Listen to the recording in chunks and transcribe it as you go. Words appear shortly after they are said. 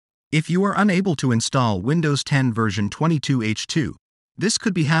If you are unable to install Windows 10 version 22H2, this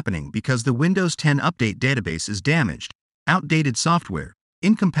could be happening because the Windows 10 update database is damaged, outdated software,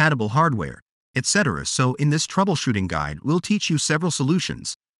 incompatible hardware, etc. So in this troubleshooting guide, we'll teach you several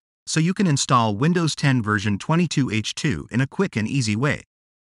solutions so you can install Windows 10 version 22H2 in a quick and easy way.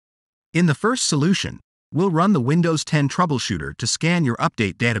 In the first solution, we'll run the Windows 10 troubleshooter to scan your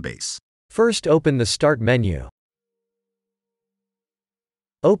update database. First, open the Start menu.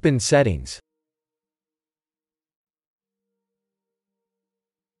 Open Settings.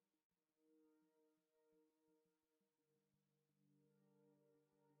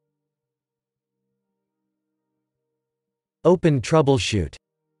 Open Troubleshoot.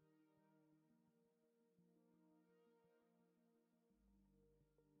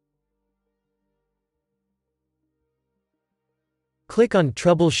 Click on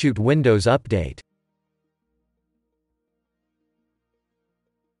Troubleshoot Windows Update.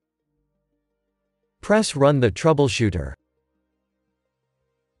 Press Run the troubleshooter.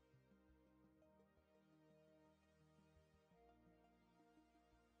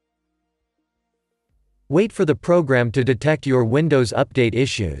 Wait for the program to detect your Windows Update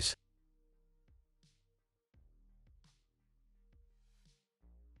issues.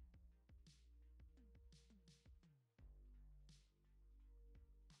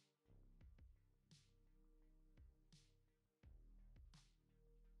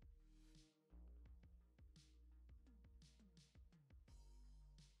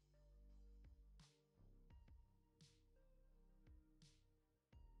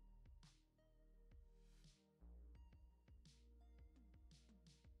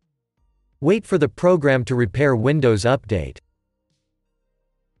 Wait for the program to repair Windows Update.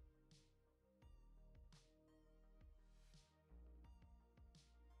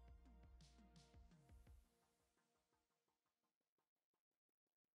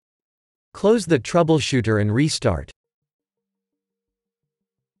 Close the troubleshooter and restart.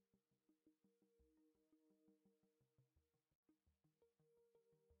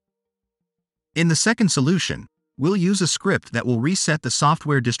 In the second solution, we'll use a script that will reset the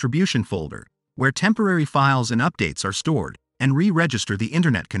software distribution folder, where temporary files and updates are stored, and re-register the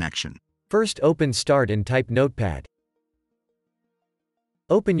internet connection. First, open Start and type Notepad.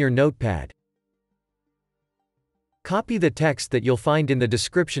 Open your Notepad. Copy the text that you'll find in the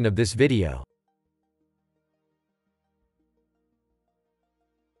description of this video.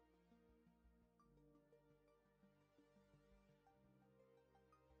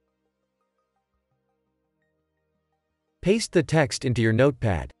 Paste the text into your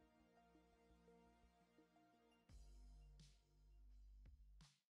notepad.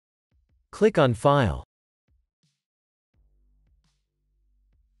 Click on File.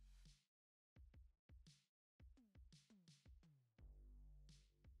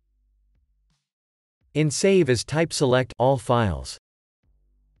 In Save As, type Select All Files.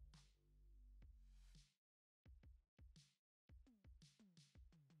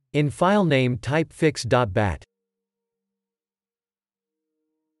 In file name, type fix.bat.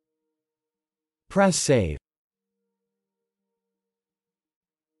 Press Save.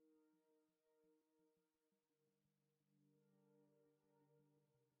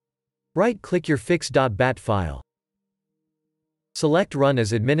 Right-click your fix.bat file. Select Run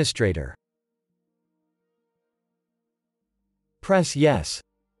as administrator. Press Yes.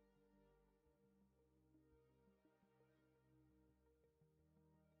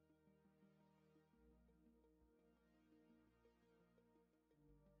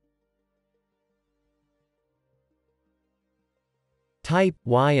 Type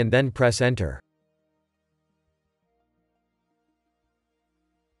Y and then press Enter.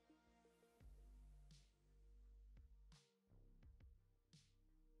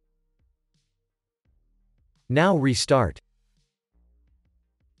 Now restart.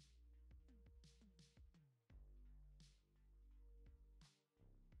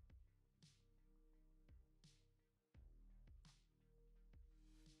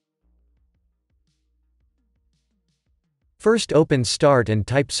 First, open Start and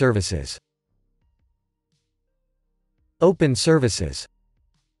type Services. Open Services.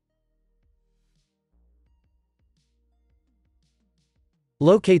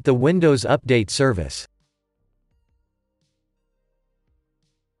 Locate the Windows Update service.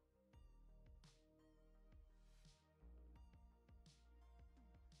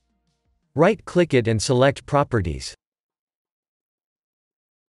 Right-click it and select Properties.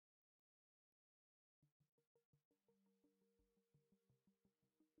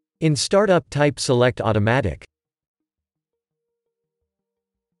 In Startup type Select Automatic.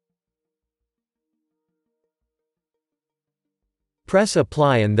 Press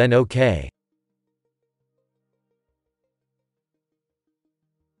Apply and then OK.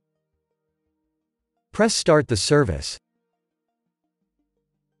 Press Start the service.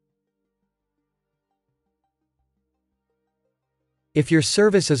 If your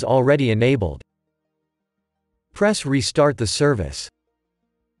service is already enabled, press Restart the service.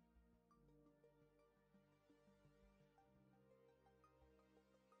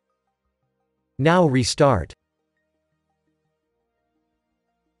 Now restart.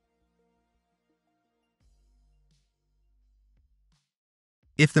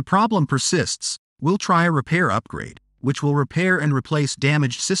 If the problem persists, we'll try a repair upgrade, which will repair and replace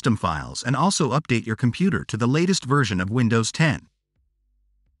damaged system files and also update your computer to the latest version of Windows 10.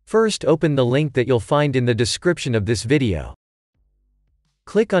 First, open the link that you'll find in the description of this video.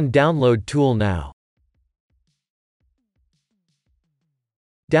 Click on Download Tool now.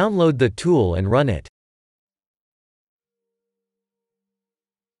 Download the tool and run it.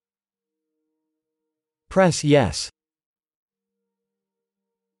 Press Yes.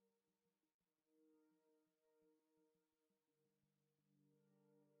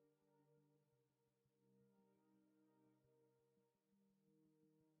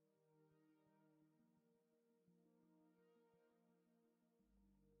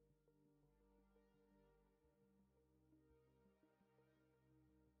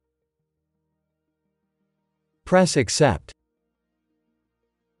 Press Accept.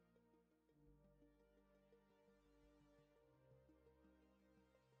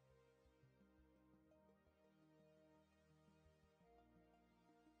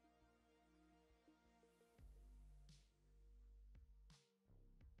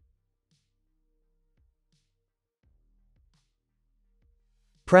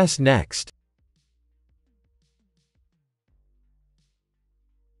 Press Next.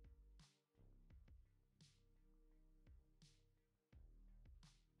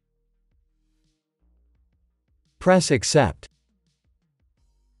 Press Accept.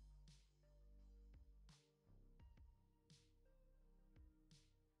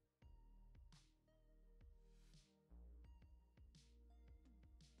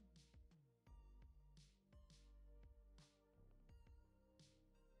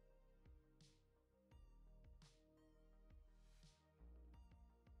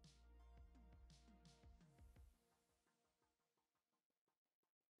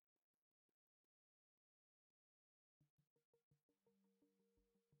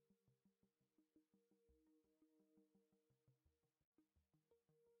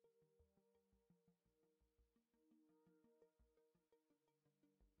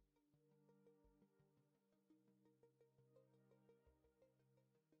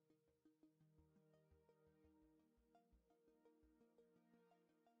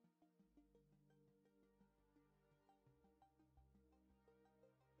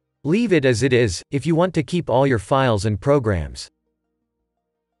 Leave it as it is, if you want to keep all your files and programs.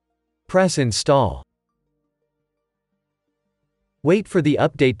 Press Install. Wait for the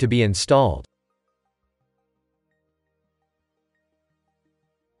update to be installed.